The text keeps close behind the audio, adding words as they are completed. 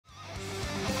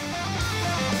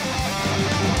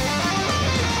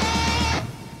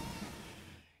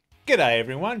G'day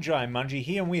everyone, Jaimunji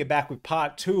here, and we are back with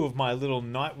part 2 of my little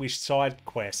Nightwish side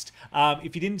quest.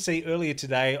 If you didn't see earlier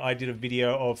today, I did a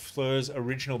video of Fleur's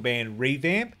original band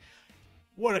Revamp.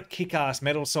 What a kick-ass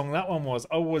metal song that one was.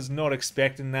 I was not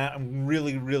expecting that. I'm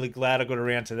really glad I got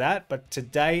around to that. But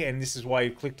today, and this is why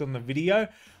you clicked on the video,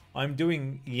 I'm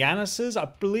doing Yannis's, I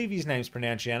believe his name's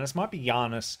pronounced Yannis, might be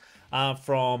Yannis,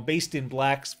 from Beast in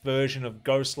Black's version of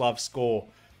Ghost Love Score.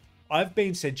 I've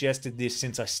been suggested this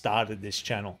since I started this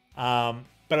channel,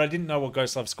 but I didn't know what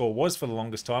Ghost Love Score was for the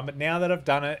longest time. But now that I've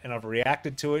done it and I've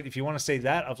reacted to it, if you want to see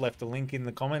that, I've left a link in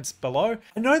the comments below.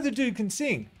 I know the dude can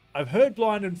sing. I've heard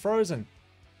Blind and Frozen,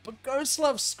 but Ghost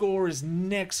Love Score is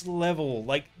next level,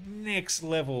 like next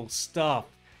level stuff.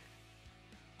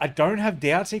 I don't have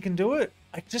doubts he can do it.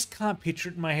 I just can't picture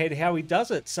it in my head how he does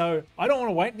it. So I don't want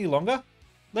to wait any longer.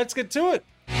 Let's get to it.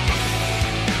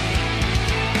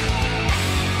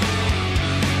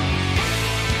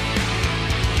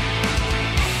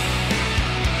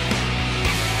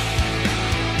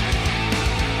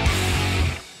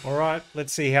 Alright,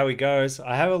 let's see how he goes.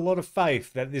 I have a lot of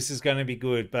faith that this is going to be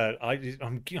good, but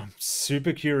I'm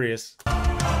super curious.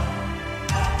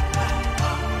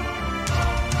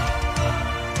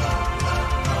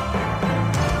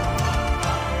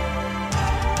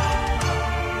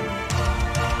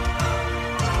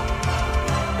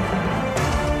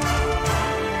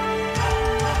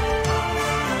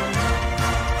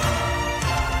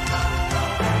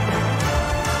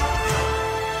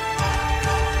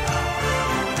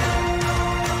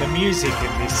 The music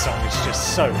in this song is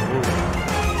just so good.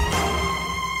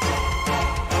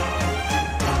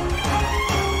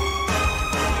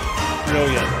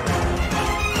 Brilliant.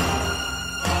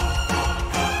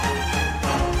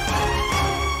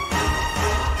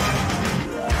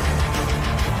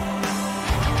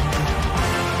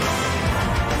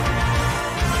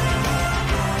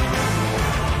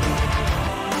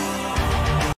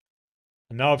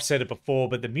 I know I've said it before,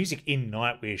 but the music in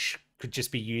Nightwish could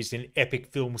just be used in epic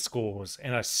film scores,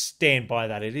 and I stand by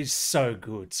that. It is so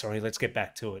good. Sorry, let's get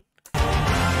back to it. Here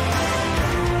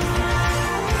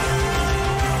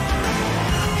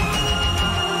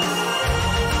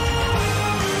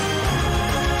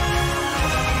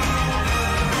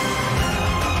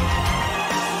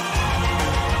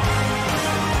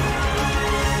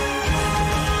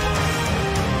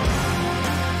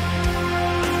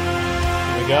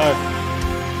we go.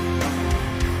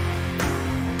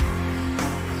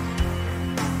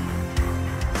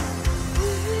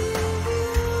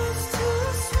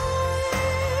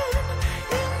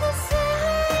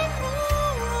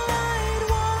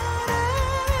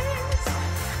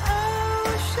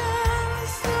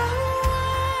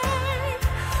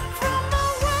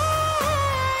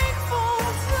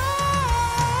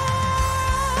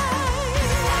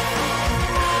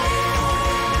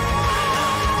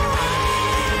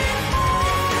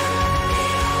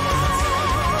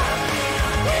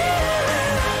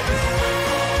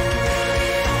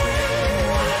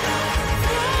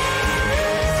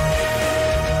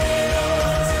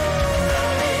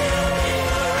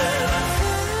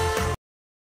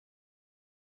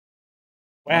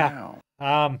 Wow.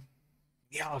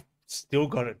 Yeah, I've still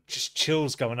got it. Just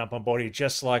chills going up my body,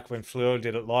 just like when Fleur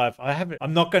did it live.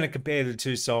 I'm not going to compare the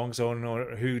two songs or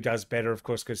who does better, of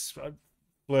course, because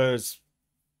Fleur's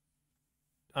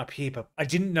up here, but I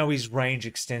didn't know his range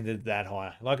extended that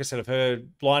high. Like I said, I've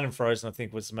heard Blind and Frozen, I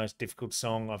think, was the most difficult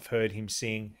song I've heard him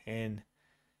sing, and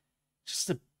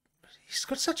he's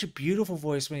got such a beautiful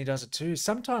voice when he does it too.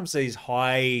 Sometimes these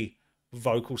high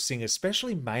vocal singers,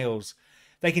 especially males,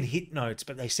 they can hit notes,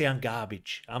 but they sound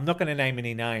garbage. I'm not going to name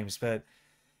any names, but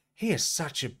he has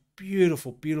such a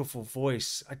beautiful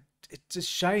voice. It's a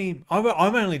shame. I'm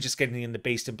only just getting into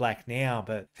Beast in Black now,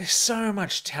 but there's so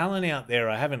much talent out there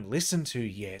I haven't listened to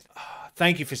yet. Oh,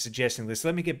 thank you for suggesting this.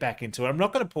 Let me get back into it. I'm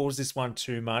not going to pause this one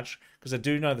too much because I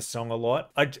do know the song a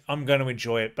lot. I'm going to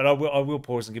enjoy it, but I will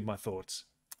pause and give my thoughts.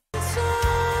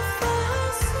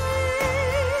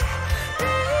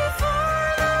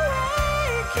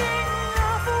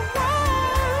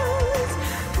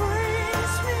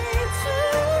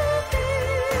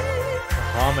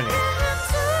 Harmony.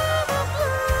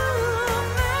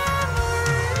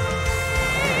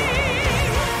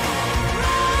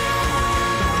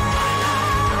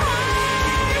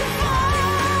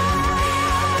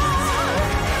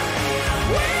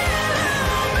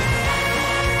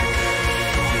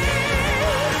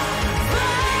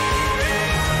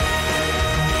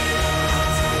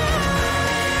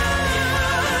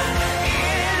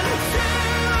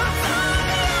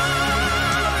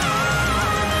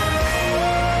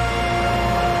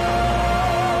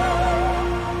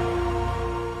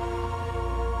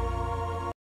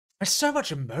 There's so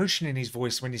much emotion in his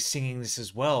voice when he's singing this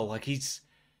as well. Like he's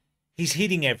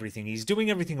hitting everything. He's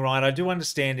doing everything right. I do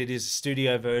understand it is a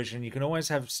studio version. You can always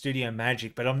have studio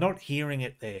magic, but I'm not hearing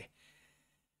it there.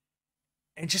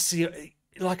 And just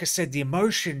like I said, the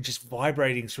emotion just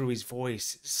vibrating through his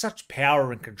voice, such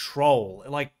power and control.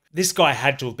 Like this guy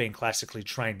had to have been classically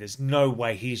trained. There's no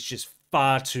way. He's just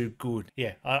far too good.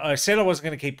 Yeah, I said I wasn't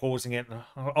going to keep pausing it, and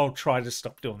I'll try to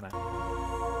stop doing that.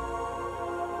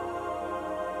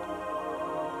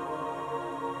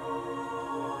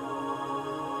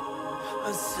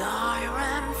 A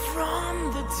siren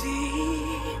from the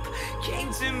deep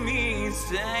came to me,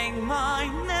 saying my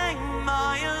name,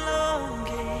 my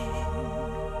longing.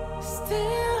 Still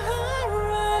I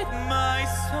write my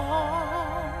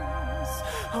songs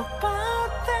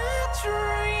about that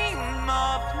dream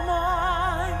of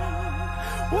mine,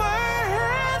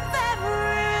 worth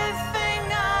everything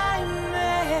I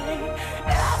may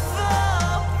ever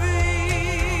be.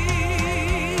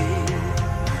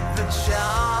 The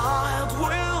child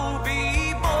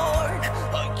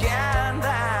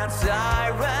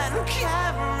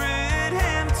carried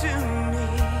him to me.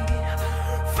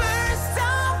 First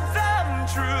of them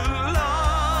true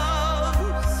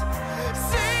loves,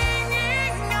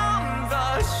 singing on the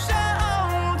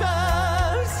shoulders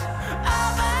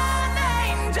of an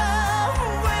angel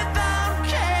without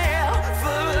care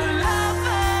for love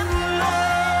and love.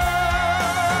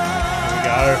 There we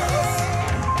go.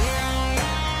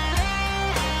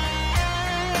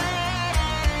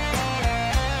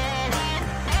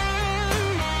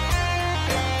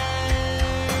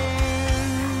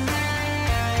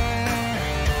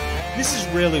 This is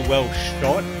really well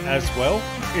shot as well.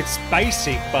 It's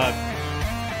basic, but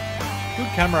good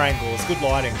camera angles, good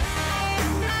lighting.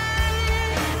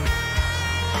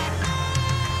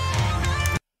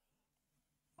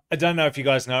 I don't know if you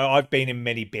guys know, I've been in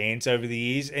many bands over the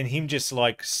years, and him just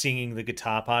like singing the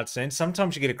guitar parts, and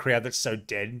sometimes you get a crowd that's so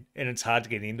dead and it's hard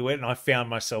to get into it, and I found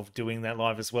myself doing that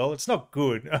live as well. It's not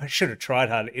good. I should have tried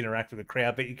hard to interact with the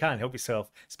crowd, but you can't help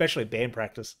yourself, especially at band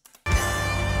practice.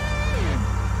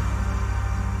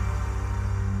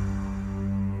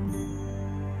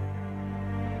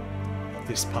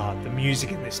 This part, the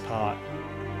music in this part.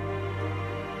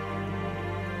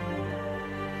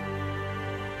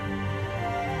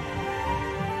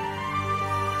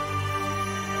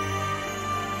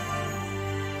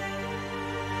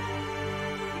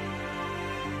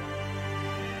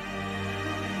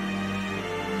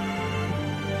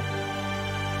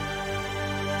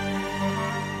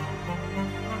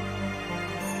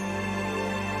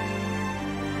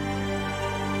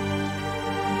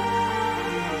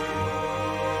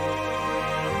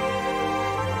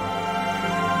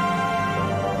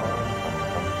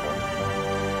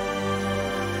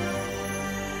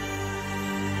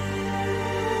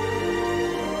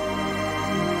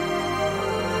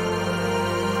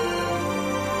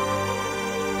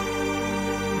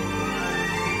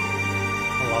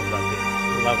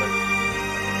 Love it.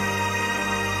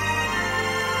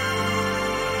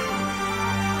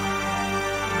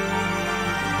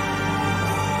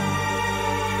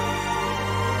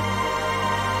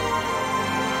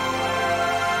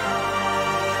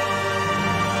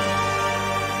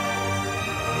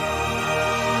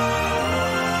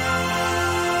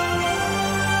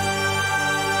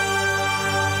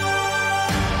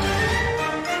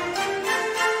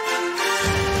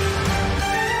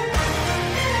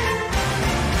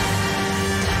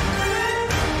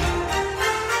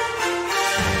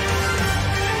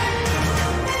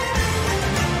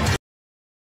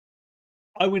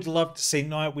 I would love to see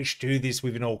Nightwish do this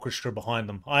with an orchestra behind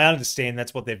them. I understand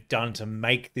that's what they've done to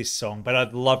make this song, but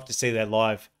I'd love to see that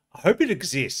live. I hope it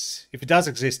exists. If it does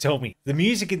exist, tell me. The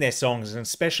music in their songs, and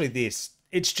especially this,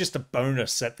 it's just a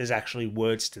bonus that there's actually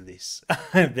words to this.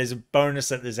 There's a bonus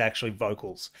that there's actually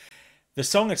vocals. The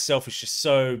song itself is just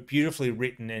so beautifully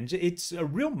written, and it's a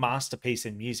real masterpiece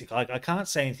in music. I can't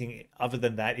say anything other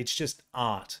than that. It's just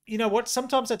art. You know what?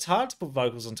 Sometimes it's hard to put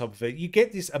vocals on top of it. You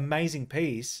get this amazing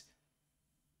piece.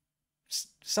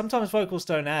 Sometimes vocals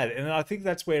don't add, and I think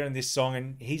that's where in this song,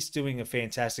 and he's doing a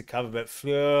fantastic cover, but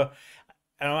Fleur,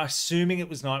 and I'm assuming it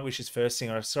was Nightwish's first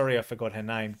singer, I'm sorry I forgot her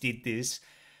name, did this.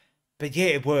 But yeah,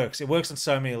 it works. It works on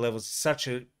so many levels. It's such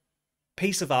a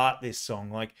piece of art, this song.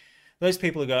 Like, those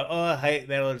people who go, oh, I hate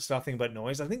metal, it's nothing but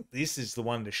noise, I think this is the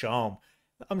one to show them.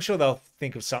 I'm sure they'll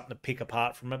think of something to pick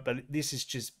apart from it, but this is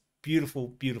just beautiful,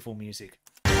 beautiful music.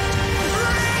 Bring me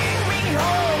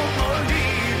home,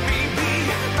 leave me be.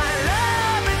 My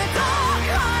love in the dark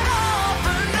heart of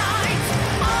the night.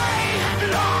 I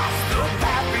lost the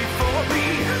path before me.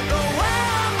 The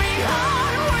one we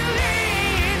had will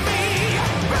lead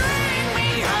me.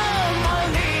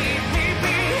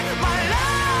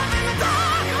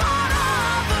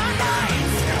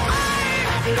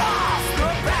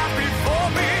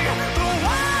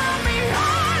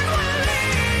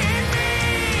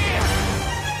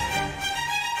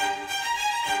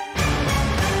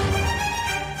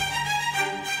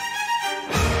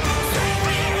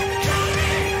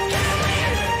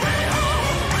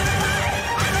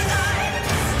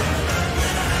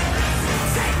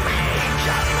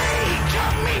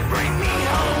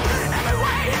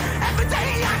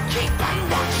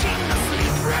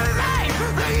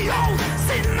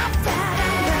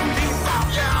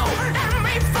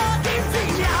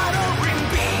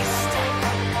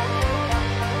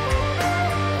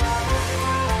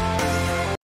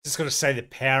 Just got to say the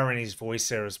power in his voice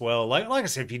there as well. Like I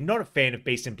said, if you're not a fan of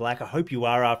Beast in Black, I hope you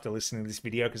are after listening to this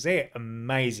video because they're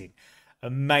amazing.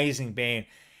 Amazing band.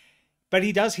 But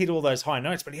he does hit all those high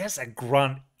notes, but he has that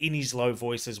grunt in his low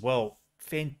voice as well.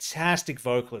 Fantastic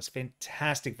vocalist.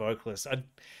 Fantastic vocalist.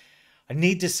 I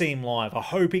need to see him live. I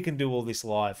hope he can do all this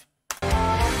live.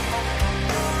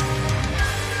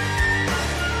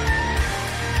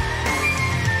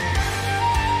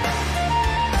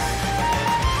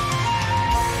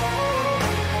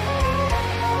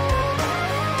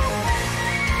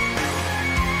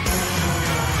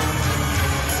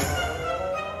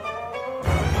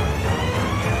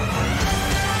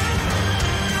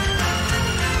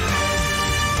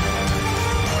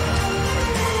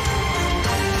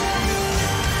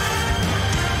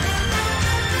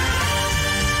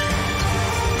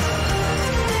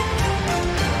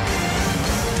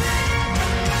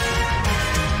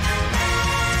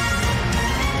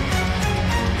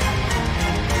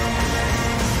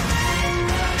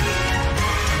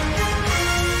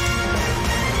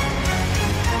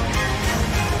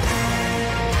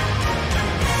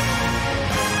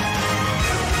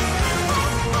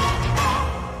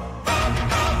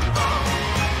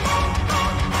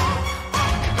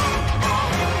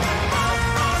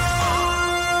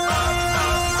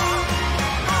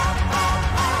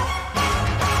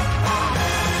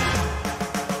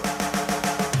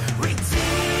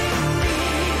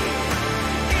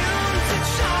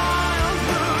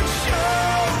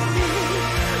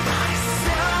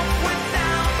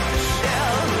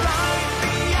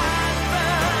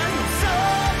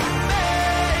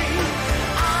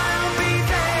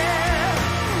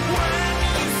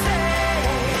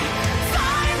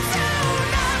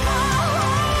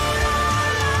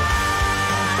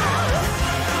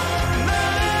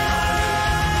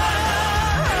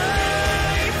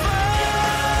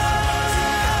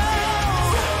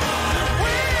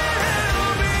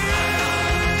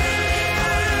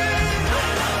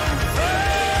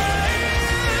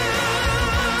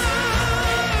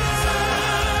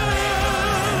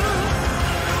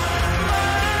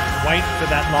 Waiting for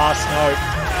that last note.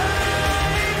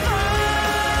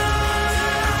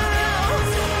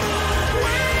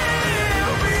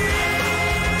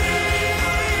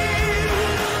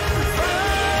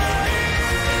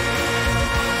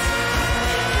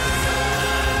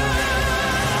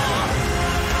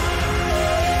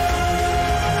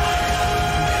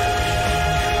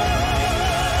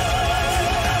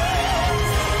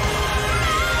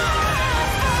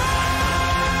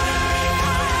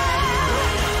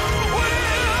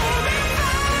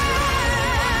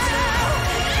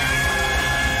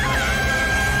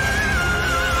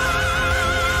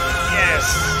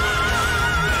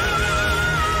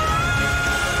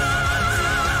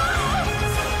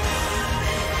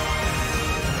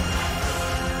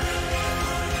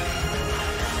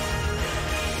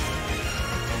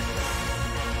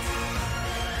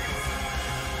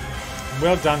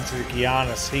 Well done to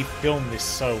Yannis. He filmed this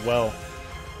so well.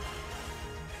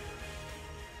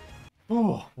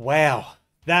 Oh, wow.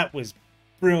 That was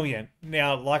brilliant.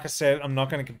 Now, like I said, I'm not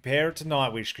going to compare it to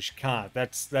Nightwish because you can't.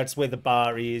 That's where the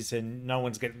bar is and no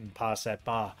one's getting past that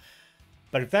bar.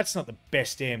 But if that's not the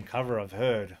best damn cover I've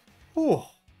heard,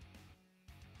 oh,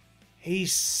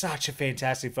 he's such a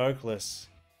fantastic vocalist.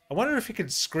 I wonder if he can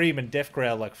scream and death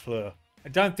growl like Fleur. I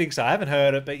don't think so. I haven't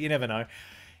heard it, but you never know.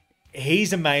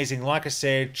 He's amazing. Like I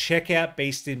said, check out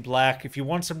Beast in Black. If you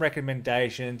want some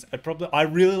recommendations, I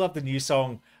really love the new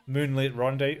song Moonlight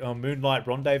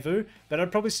Rendezvous, but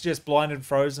I'd probably suggest Blind and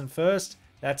Frozen first.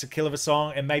 That's a killer of a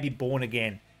song, and maybe Born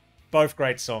Again. Both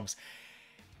great songs.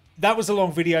 That was a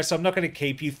long video, so I'm not going to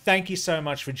keep you. Thank you so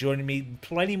much for joining me.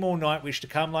 Plenty more Nightwish to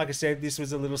come. Like I said, this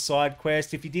was a little side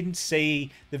quest. If you didn't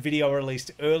see the video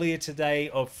released earlier today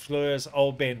of Fleur's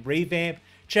old band Revamp,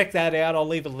 check that out. I'll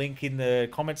leave a link in the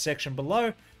comment section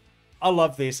below. I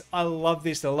love this. I love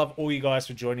this. I love all you guys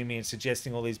for joining me and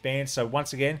suggesting all these bands. So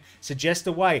once again, suggest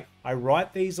away. I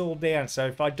write these all down. So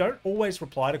if I don't always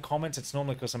reply to comments, it's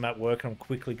normally because I'm at work and I'm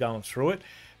quickly going through it.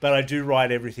 But I do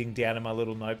write everything down in my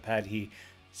little notepad here.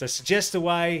 So suggest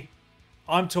away.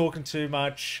 I'm talking too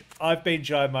much. I've been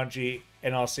Jaimunji,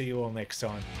 and I'll see you all next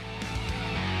time.